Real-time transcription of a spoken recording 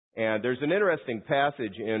And there's an interesting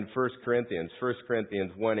passage in 1 Corinthians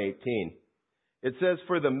 1:18. It says,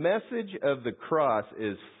 "For the message of the cross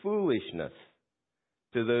is foolishness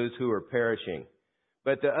to those who are perishing.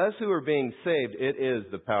 But to us who are being saved, it is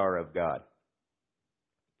the power of God."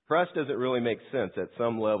 Cross doesn't really make sense at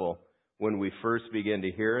some level when we first begin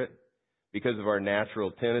to hear it because of our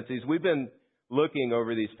natural tendencies. We've been looking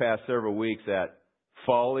over these past several weeks at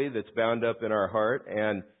folly that's bound up in our heart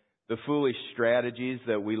and the foolish strategies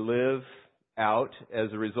that we live out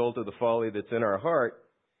as a result of the folly that's in our heart.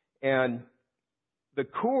 And the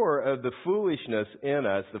core of the foolishness in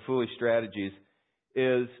us, the foolish strategies,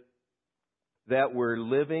 is that we're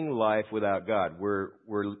living life without God. We're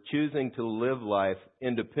choosing to live life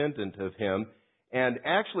independent of Him. And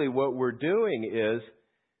actually what we're doing is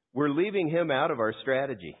we're leaving Him out of our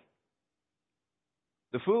strategy.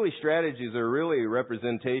 The foolish strategies are really a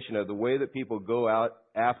representation of the way that people go out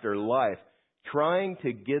after life, trying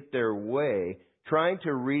to get their way, trying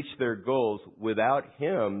to reach their goals without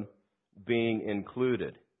Him being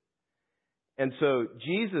included. And so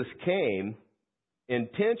Jesus came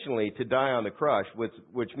intentionally to die on the cross,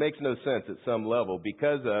 which makes no sense at some level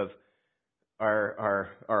because of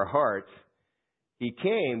our hearts. He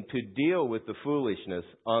came to deal with the foolishness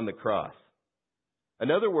on the cross.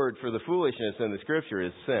 Another word for the foolishness in the Scripture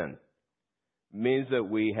is sin. It means that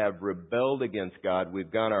we have rebelled against God. We've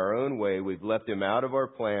gone our own way. We've left Him out of our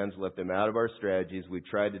plans, left Him out of our strategies. We've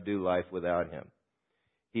tried to do life without Him.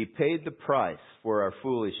 He paid the price for our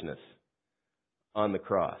foolishness on the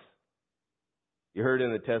cross. You heard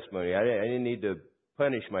in the testimony, I didn't need to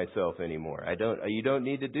punish myself anymore. You don't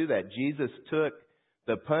need to do that. Jesus took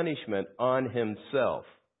the punishment on Himself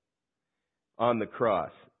on the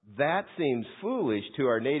cross. That seems foolish to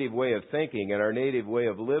our native way of thinking and our native way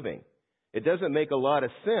of living. It doesn't make a lot of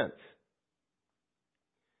sense.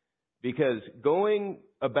 Because going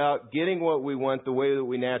about getting what we want the way that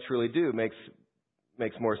we naturally do makes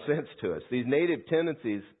more sense to us. These native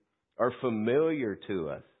tendencies are familiar to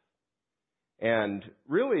us. And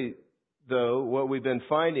really, though, what we've been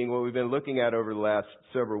looking at over the last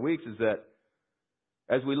several weeks is that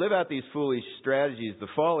as we live out these foolish strategies, the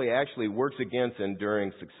folly actually works against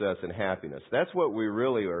enduring success and happiness. That's what we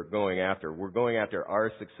really are going after. We're going after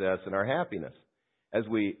our success and our happiness. As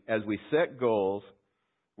we set goals,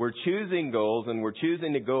 we're choosing goals and we're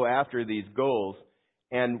choosing to go after these goals.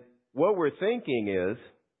 And what we're thinking is,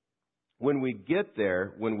 when we get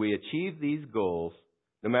there, when we achieve these goals,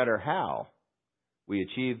 no matter how we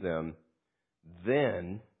achieve them,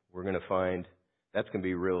 then we're going to find that's going to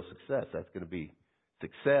be real success. That's going to be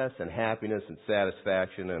success and happiness and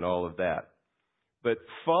satisfaction and all of that. But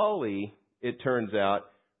folly, it turns out,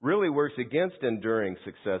 really works against enduring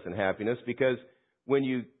success and happiness because when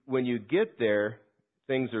you get there,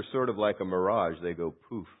 things are sort of like a mirage. They go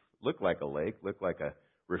poof, look like a lake, look like a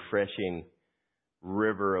refreshing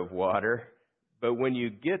river of water. But when you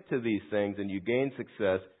get to these things and you gain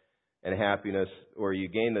success and happiness, or you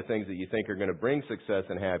gain the things that you think are going to bring success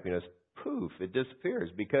and happiness, poof, it disappears.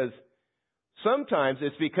 Because sometimes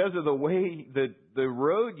it's because of the way, the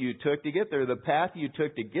road you took to get there, the path you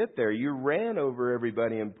took to get there. You ran over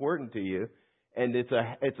everybody important to you, and it's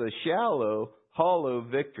a shallow, hollow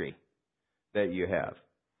victory that you have.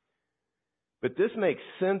 But this makes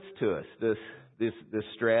sense to us, this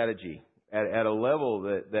strategy, at a level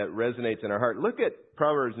that resonates in our heart. Look at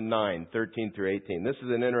Proverbs 9:13 through 18. This is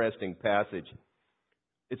an interesting passage.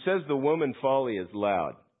 It says the woman folly is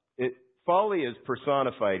loud. Folly is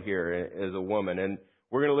personified here as a woman. And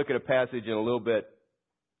we're going to look at a passage in a little bit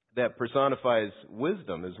that personifies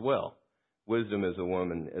wisdom as well. Wisdom is a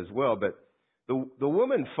woman as well. But the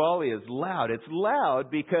woman folly is loud. It's loud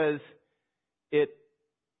because it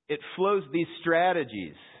flows these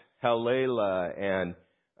strategies, Halela and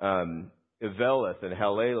Eveleth and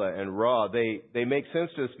Halela and Ra. They make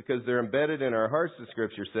sense to us because they're embedded in our hearts, the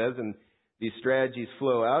Scripture says, and these strategies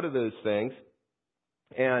flow out of those things.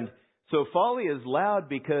 And so folly is loud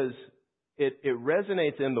because it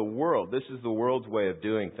resonates in the world. This is the world's way of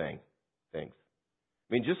doing things. I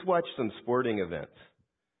mean, just watch some sporting events.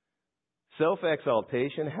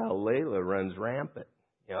 Self-exaltation, Halela runs rampant.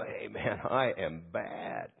 Hey man, I am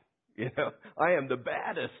bad. I am the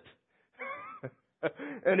baddest.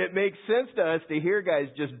 And it makes sense to us to hear guys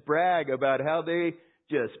just brag about how they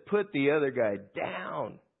just put the other guy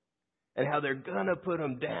down and how they're gonna put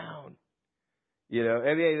him down.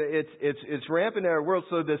 It's rampant in our world.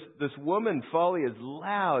 So this woman folly is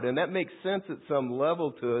loud, and that makes sense at some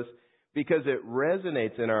level to us because it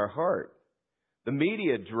resonates in our heart. The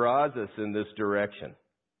media draws us in this direction.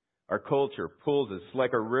 Our culture pulls us. It's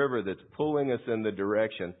like a river that's pulling us in the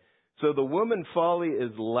direction. So the woman folly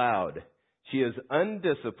is loud. She is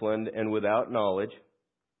undisciplined and without knowledge.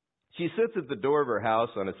 She sits at the door of her house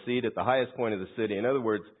on a seat at the highest point of the city. In other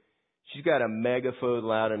words, she's got a megaphone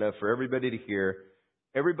loud enough for everybody to hear.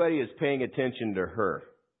 Everybody is paying attention to her.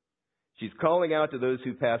 She's calling out to those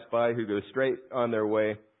who pass by, who go straight on their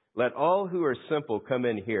way, "Let all who are simple come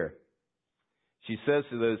in here." She says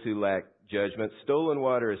to those who lack judgment, "Stolen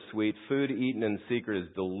water is sweet, food eaten in secret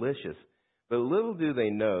is delicious." But little do they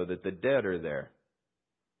know that the dead are there,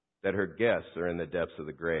 that her guests are in the depths of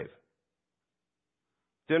the grave.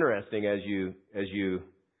 It's interesting as you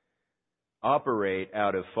operate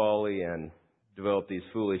out of folly and develop these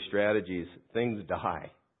foolish strategies, things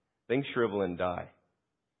die. Things shrivel and die.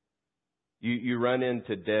 You run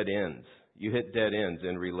into dead ends. You hit dead ends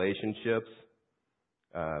in relationships.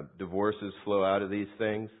 Divorces flow out of these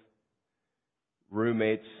things.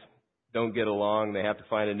 Roommates don't get along. They have to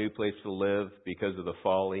find a new place to live because of the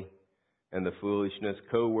folly and the foolishness.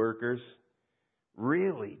 Co-workers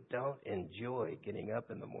really don't enjoy getting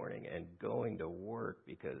up in the morning and going to work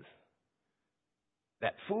because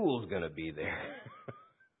that fool's going to be there.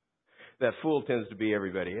 That fool tends to be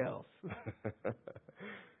everybody else.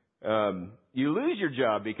 You lose your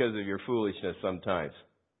job because of your foolishness sometimes.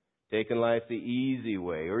 Taking life the easy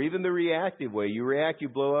way or even the reactive way. You react, you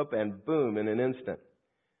blow up, and boom, in an instant,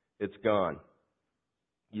 it's gone.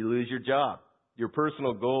 You lose your job. Your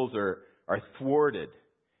personal goals are thwarted.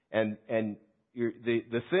 And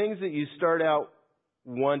the things that you start out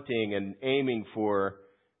wanting and aiming for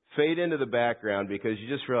fade into the background because you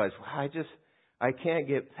just realize, well, I can't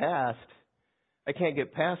get past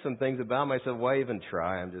some things about myself. Why even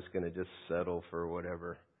try? I'm just going to just settle for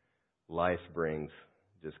whatever life brings.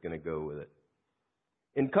 Just going to go with it.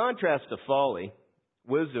 In contrast to folly,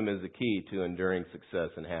 wisdom is the key to enduring success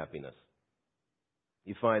and happiness.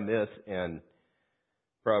 You find this in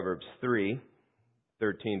Proverbs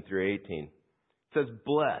 3:13 through 18. It says,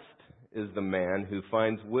 "Blessed is the man who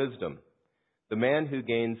finds wisdom, the man who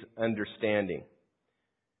gains understanding."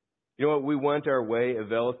 You know what? We want our way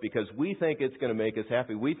enveloped because we think it's going to make us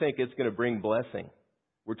happy. We think it's going to bring blessing.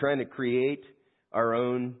 We're trying to create our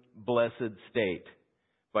own blessed state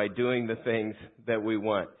by doing the things that we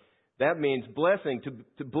want. That means blessing.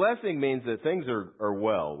 Blessing means that things are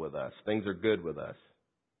well with us. Things are good with us.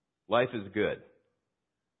 Life is good.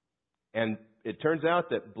 And it turns out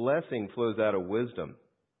that blessing flows out of wisdom,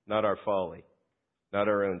 not our folly, not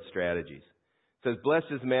our own strategies. It says, "Blessed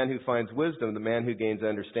is the man who finds wisdom, the man who gains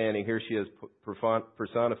understanding." Here she is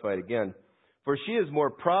personified again. "For she is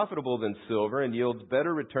more profitable than silver and yields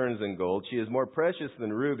better returns than gold. She is more precious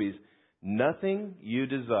than rubies. Nothing you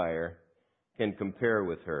desire can compare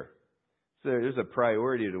with her." So there's a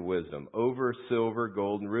priority to wisdom over silver,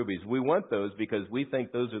 gold, and rubies. We want those because we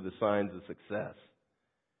think those are the signs of success.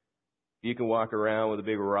 You can walk around with a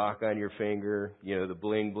big rock on your finger, the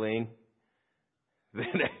bling bling.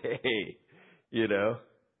 Then, hey,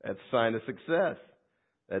 that's a sign of success.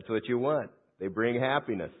 That's what you want. They bring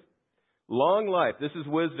happiness. Long life, this is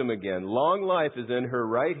wisdom again. Long life is in her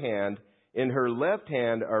right hand. In her left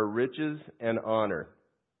hand are riches and honor.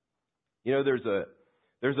 There's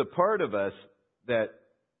a part of us that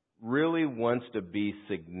really wants to be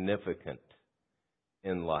significant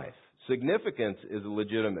in life. Significance is a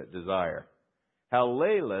legitimate desire.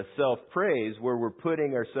 Hallelujah, self-praise, where we're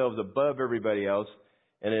putting ourselves above everybody else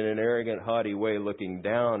and in an arrogant, haughty way looking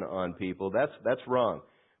down on people, that's wrong.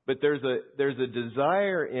 But there's a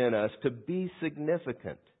desire in us to be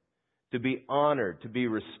significant, to be honored, to be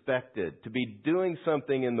respected, to be doing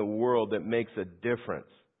something in the world that makes a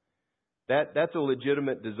difference. That's a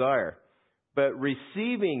legitimate desire. But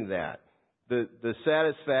receiving that, the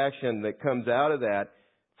satisfaction that comes out of that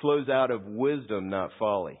flows out of wisdom, not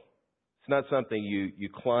folly. It's not something you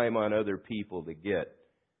climb on other people to get.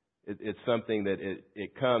 It's something that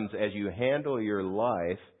it comes as you handle your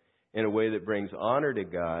life in a way that brings honor to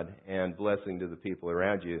God and blessing to the people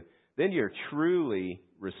around you. Then you're truly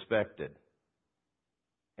respected.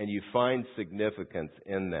 And you find significance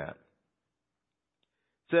in that.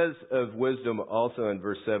 It says of wisdom also in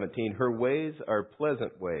verse 17, "Her ways are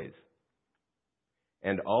pleasant ways,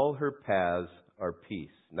 and all her paths are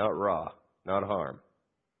peace," not raw, not harm.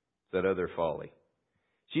 That other folly.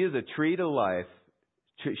 She is a tree to life.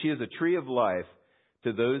 She is a tree of life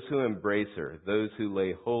to those who embrace her. Those who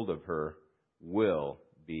lay hold of her will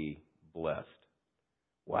be blessed.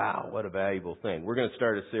 Wow, what a valuable thing. We're going to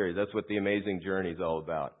start a series. That's what the Amazing Journey is all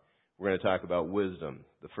about. We're going to talk about wisdom,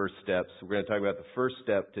 the first steps. We're going to talk about the first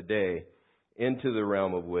step today into the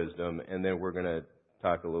realm of wisdom, and then we're going to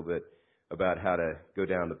talk a little bit about how to go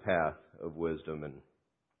down the path of wisdom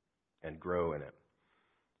and grow in it.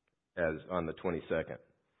 as on the 22nd.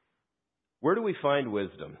 Where do we find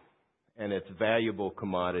wisdom and its valuable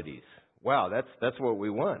commodities? Wow, that's what we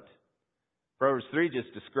want. Proverbs 3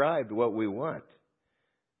 just described what we want.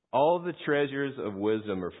 All the treasures of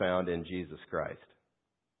wisdom are found in Jesus Christ.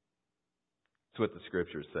 That's what the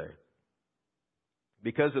Scriptures say.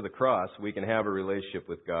 Because of the cross, we can have a relationship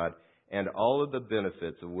with God and all of the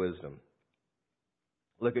benefits of wisdom.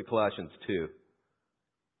 Look at Colossians 2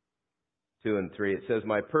 and 3. It says,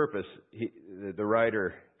 my purpose, the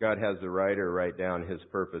writer, God has the writer write down his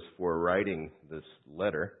purpose for writing this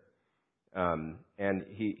letter. And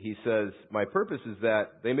he says, my purpose is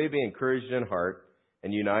that they may be encouraged in heart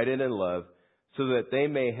and united in love, so that they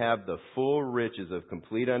may have the full riches of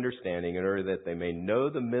complete understanding, in order that they may know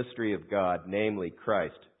the mystery of God, namely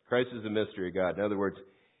Christ. Christ is the mystery of God. In other words,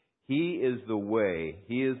 He is the way,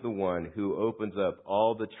 He is the one who opens up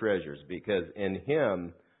all the treasures, because in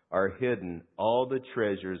Him are hidden all the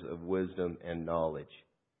treasures of wisdom and knowledge.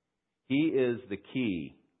 He is the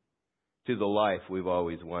key to the life we've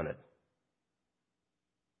always wanted.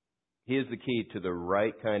 He is the key to the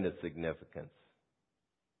right kind of significance,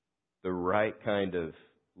 the right kind of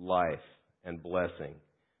life and blessing.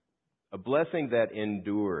 A blessing that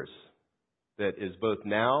endures, that is both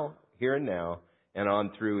now, here and now, and on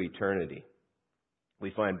through eternity.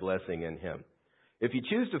 We find blessing in Him. If you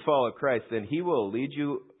choose to follow Christ, then He will lead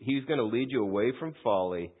you, He's going to lead you away from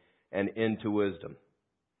folly and into wisdom.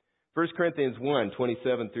 1 Corinthians 1,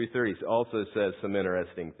 27 through 30 also says some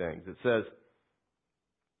interesting things. It says,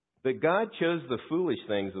 but God chose the foolish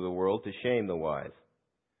things of the world to shame the wise.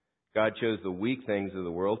 God chose the weak things of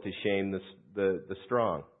the world to shame the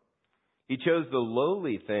strong. He chose the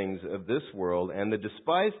lowly things of this world and the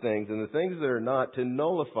despised things and the things that are not to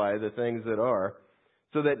nullify the things that are,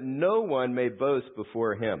 so that no one may boast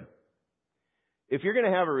before Him. If you're going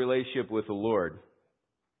to have a relationship with the Lord,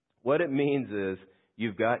 what it means is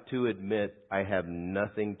you've got to admit, I have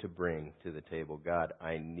nothing to bring to the table. God,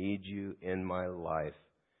 I need you in my life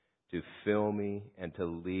to fill me and to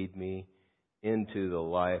lead me into the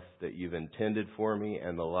life that you've intended for me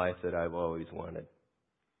and the life that I've always wanted.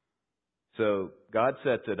 So God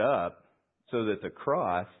sets it up so that the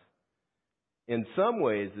cross, in some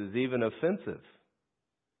ways, is even offensive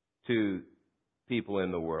to people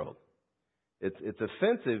in the world. It's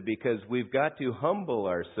offensive because we've got to humble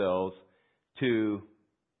ourselves to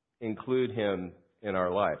include Him in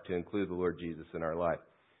our life, to include the Lord Jesus in our life.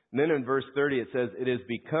 And then in verse 30 it says, it is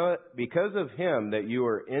because of Him that you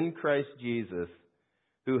are in Christ Jesus,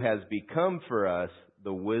 who has become for us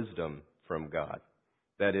the wisdom from God.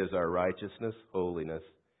 That is our righteousness, holiness,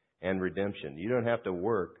 and redemption. You don't have to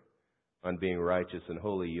work on being righteous and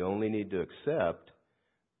holy. You only need to accept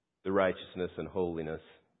the righteousness and holiness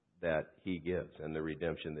that He gives and the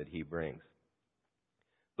redemption that He brings.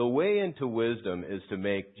 The way into wisdom is to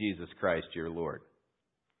make Jesus Christ your Lord.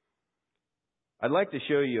 I'd like to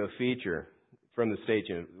show you a feature from the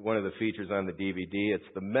station, one of the features on the DVD. It's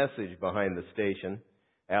the message behind the station.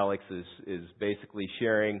 Alex is basically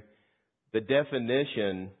sharing the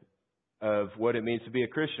definition of what it means to be a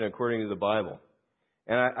Christian according to the Bible.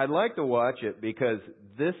 And I'd like to watch it because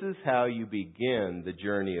this is how you begin the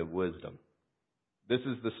journey of wisdom. This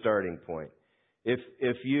is the starting point.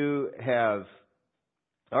 If you have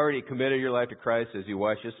already committed your life to Christ as you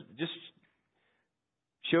watch this, just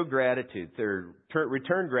show gratitude, or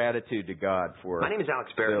return gratitude to God for My name is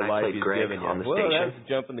Alex Barrett, and I played Greg on the station. station. Well, that was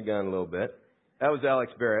jumping the gun a little bit. That was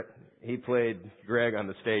Alex Barrett. He played Greg on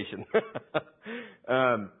the station.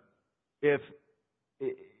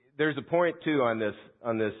 There's a point too on this.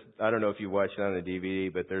 I don't know if you watched it on the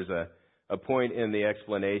DVD, but there's a point in the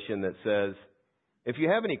explanation that says, if you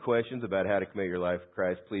have any questions about how to commit your life to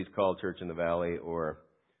Christ, please call Church in the Valley or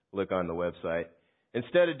look on the website.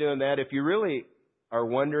 Instead of doing that, if you really are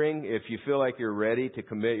wondering, if you feel like you're ready to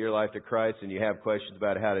commit your life to Christ and you have questions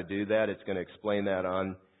about how to do that, it's going to explain that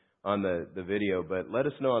on the video. But let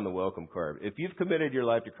us know on the welcome card. If you've committed your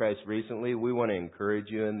life to Christ recently, we want to encourage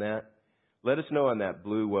you in that. Let us know on that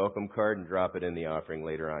blue welcome card and drop it in the offering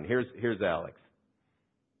later on. Here's Alex.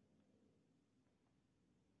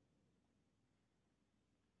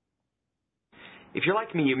 If you're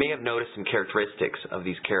like me, you may have noticed some characteristics of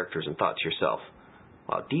these characters and thought to yourself,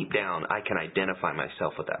 well, deep down, I can identify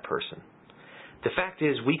myself with that person. The fact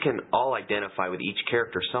is, we can all identify with each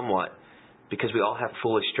character somewhat because we all have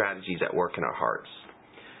foolish strategies at work in our hearts.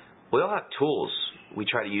 We all have tools we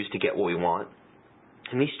try to use to get what we want,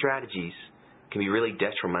 and these strategies can be really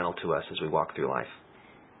detrimental to us as we walk through life.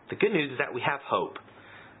 The good news is that we have hope.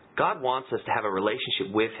 God wants us to have a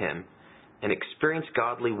relationship with Him and experience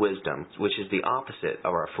godly wisdom, which is the opposite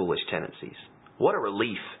of our foolish tendencies. What a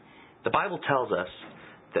relief The Bible tells us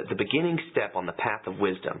that the beginning step on the path of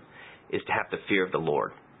wisdom is to have the fear of the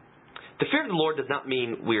Lord. The fear of the Lord does not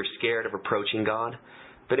mean we are scared of approaching God,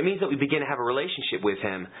 but it means that we begin to have a relationship with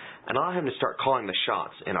Him and allow Him to start calling the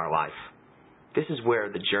shots in our life. This is where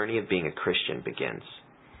the journey of being a Christian begins.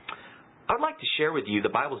 I would like to share with you the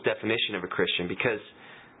Bible's definition of a Christian because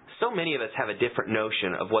so many of us have a different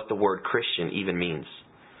notion of what the word Christian even means.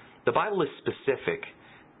 The Bible is specific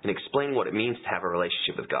in explaining what it means to have a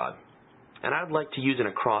relationship with God. And I would like to use an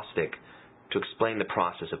acrostic to explain the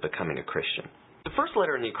process of becoming a Christian. The first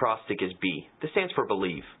letter in the acrostic is B. This stands for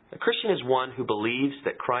believe. A Christian is one who believes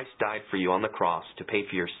that Christ died for you on the cross to pay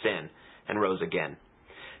for your sin and rose again.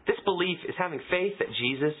 This belief is having faith that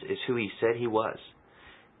Jesus is who He said He was.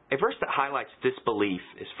 A verse that highlights this belief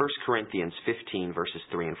is 1 Corinthians 15, verses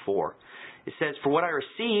 3 and 4. It says, "For what I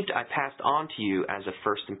received I passed on to you as of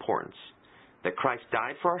first importance, that Christ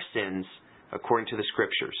died for our sins according to the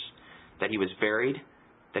Scriptures, that He was buried,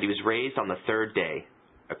 that He was raised on the third day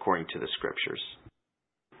according to the Scriptures."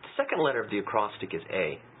 The second letter of the acrostic is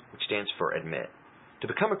A, which stands for admit. To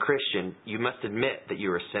become a Christian, you must admit that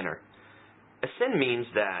you are a sinner. A sin means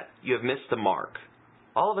that you have missed the mark.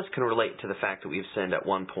 All of us can relate to the fact that we have sinned at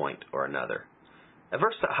one point or another. A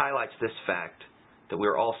verse that highlights this fact, that we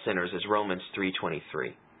are all sinners, is Romans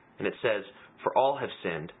 3:23. And it says, "For all have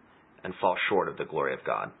sinned and fall short of the glory of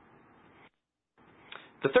God."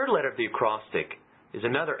 The third letter of the acrostic is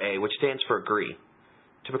another A, which stands for agree.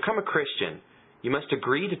 To become a Christian, you must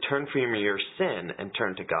agree to turn from your sin and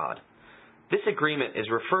turn to God. This agreement is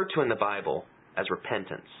referred to in the Bible as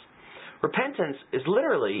repentance. Repentance is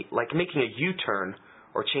literally like making a U-turn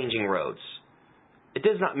or changing roads. It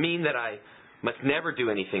does not mean that I must never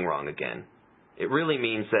do anything wrong again. It really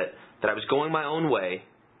means that I was going my own way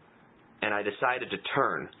and I decided to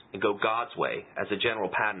turn and go God's way as a general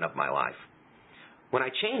pattern of my life. When I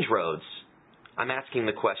change roads, I'm asking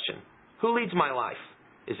the question, who leads my life?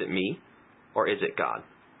 Is it me or is it God?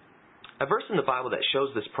 A verse in the Bible that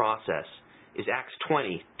shows this process is Acts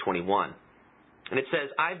 20:21. And it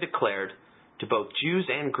says, "I've declared to both Jews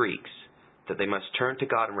and Greeks that they must turn to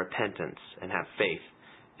God in repentance and have faith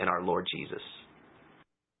in our Lord Jesus."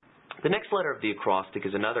 The next letter of the acrostic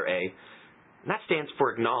is another A, and that stands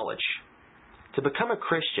for acknowledge. To become a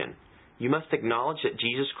Christian, you must acknowledge that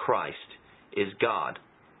Jesus Christ is God,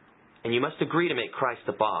 and you must agree to make Christ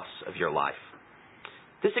the boss of your life.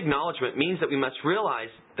 This acknowledgement means that we must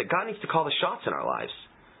realize that God needs to call the shots in our lives.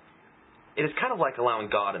 It is kind of like allowing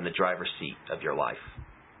God in the driver's seat of your life.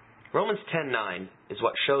 Romans 10:9 is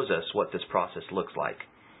what shows us what this process looks like.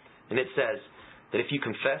 And it says that if you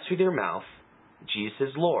confess with your mouth Jesus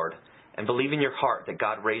is Lord and believe in your heart that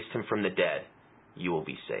God raised Him from the dead, you will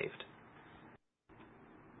be saved.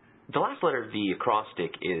 The last letter of the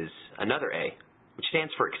acrostic is another A, which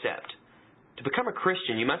stands for accept. To become a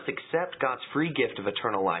Christian, you must accept God's free gift of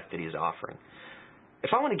eternal life that He is offering.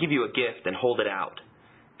 If I want to give you a gift and hold it out,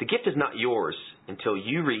 the gift is not yours until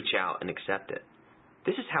you reach out and accept it.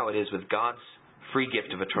 This is how it is with God's free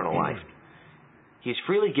gift of eternal life. He is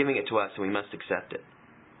freely giving it to us and we must accept it.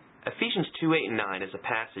 Ephesians 2:8 and 9 is a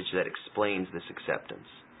passage that explains this acceptance.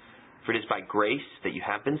 "For it is by grace that you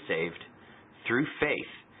have been saved, through faith,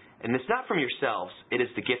 and this not from yourselves, it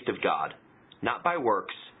is the gift of God, not by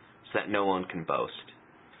works, so that no one can boast."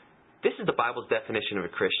 This is the Bible's definition of a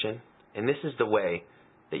Christian, and this is the way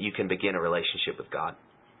that you can begin a relationship with God.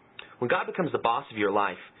 When God becomes the boss of your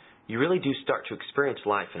life, you really do start to experience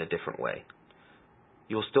life in a different way.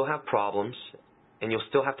 You will still have problems, and you'll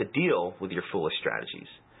still have to deal with your foolish strategies.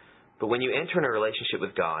 But when you enter in a relationship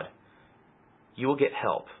with God, you will get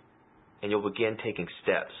help, and you'll begin taking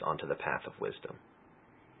steps onto the path of wisdom.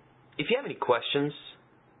 If you have any questions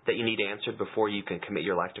that you need answered before you can commit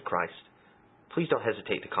your life to Christ, please don't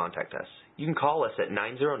hesitate to contact us. You can call us at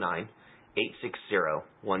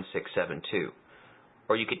 909-860-1672.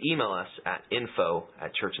 Or you can email us at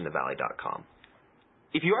info@churchinthevalley.com.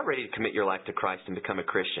 If you are ready to commit your life to Christ and become a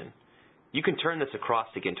Christian, you can turn this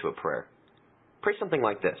acrostic into a prayer. Pray something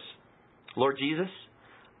like this: Lord Jesus,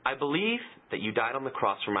 I believe that you died on the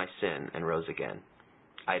cross for my sin and rose again.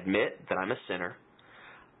 I admit that I'm a sinner.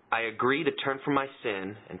 I agree to turn from my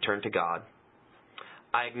sin and turn to God.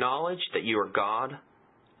 I acknowledge that you are God,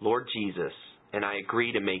 Lord Jesus, and I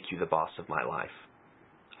agree to make you the boss of my life.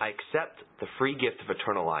 I accept the free gift of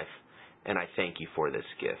eternal life, and I thank you for this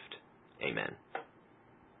gift. Amen.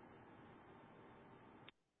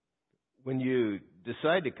 When you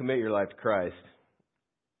decide to commit your life to Christ,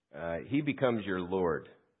 He becomes your Lord.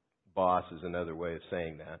 Boss is another way of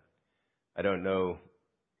saying that. I don't know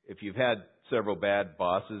if you've had several bad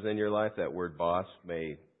bosses in your life. That word boss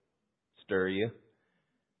may stir you.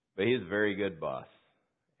 But He's a very good boss,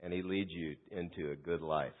 and He leads you into a good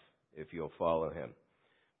life if you'll follow Him.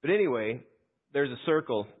 But anyway, there's a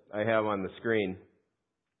circle I have on the screen.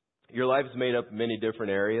 Your life is made up of many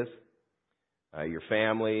different areas. Your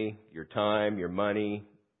family, your time, your money,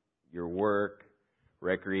 your work,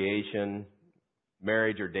 recreation,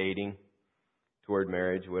 marriage or dating, toward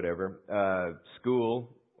marriage, whatever, school,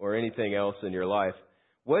 or anything else in your life.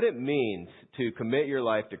 What it means to commit your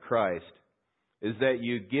life to Christ is that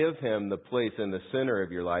you give Him the place in the center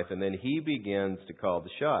of your life, and then He begins to call the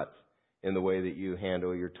shots in the way that you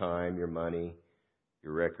handle your time, your money,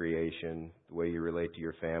 your recreation, the way you relate to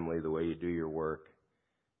your family, the way you do your work,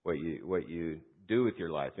 what you do with your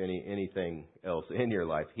life, anything else in your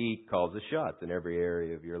life. He calls the shots in every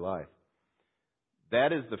area of your life.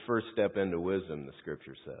 That is the first step into wisdom, the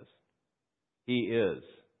Scripture says. He is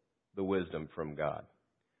the wisdom from God.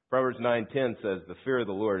 Proverbs 9:10 says, "The fear of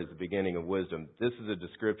the Lord is the beginning of wisdom." This is a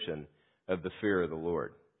description of the fear of the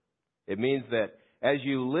Lord. It means that as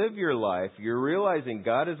you live your life, you're realizing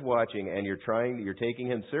God is watching, and you're taking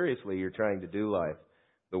Him seriously. You're trying to do life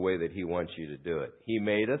the way that He wants you to do it. He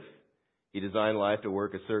made us. He designed life to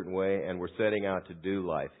work a certain way, and we're setting out to do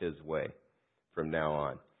life His way from now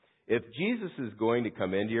on. If Jesus is going to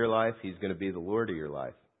come into your life, He's going to be the Lord of your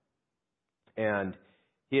life. And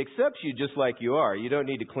He accepts you just like you are. You don't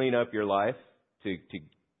need to clean up your life to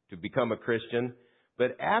become a Christian.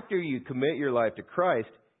 But after you commit your life to Christ,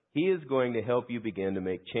 He is going to help you begin to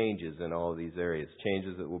make changes in all of these areas,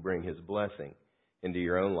 changes that will bring His blessing into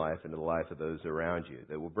your own life and to the life of those around you,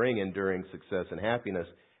 that will bring enduring success and happiness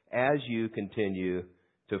as you continue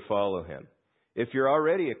to follow Him. If you're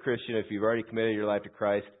already a Christian, if you've already committed your life to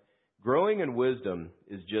Christ, growing in wisdom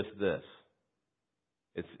is just this.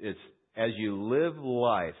 It's as you live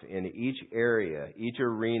life in each area, each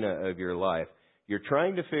arena of your life, you're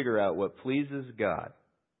trying to figure out what pleases God.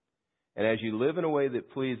 And as you live in a way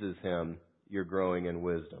that pleases Him, you're growing in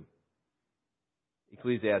wisdom.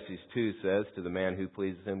 Ecclesiastes 2 says, "To the man who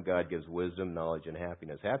pleases Him, God gives wisdom, knowledge, and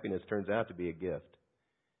happiness." Happiness turns out to be a gift.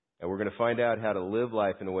 And we're going to find out how to live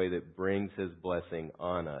life in a way that brings His blessing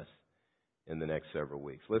on us in the next several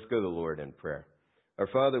weeks. Let's go to the Lord in prayer. Our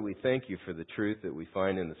Father, we thank You for the truth that we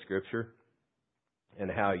find in the Scripture and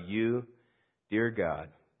how You, dear God,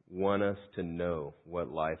 want us to know what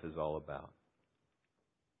life is all about.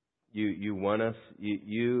 You want us,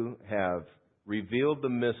 you have revealed the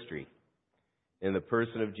mystery in the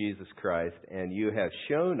person of Jesus Christ, and You have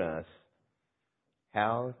shown us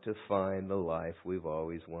how to find the life we've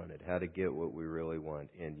always wanted, how to get what we really want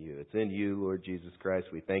in You. It's in You, Lord Jesus Christ.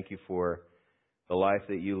 We thank You for the life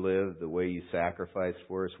that You lived, the way You sacrificed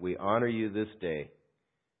for us. We honor You this day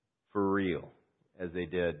for real, as they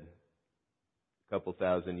did a couple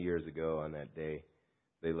thousand years ago on that day.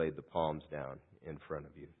 They laid the palms down in front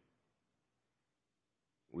of You.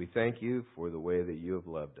 We thank You for the way that You have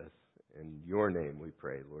loved us. In Your name we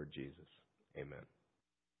pray, Lord Jesus. Amen.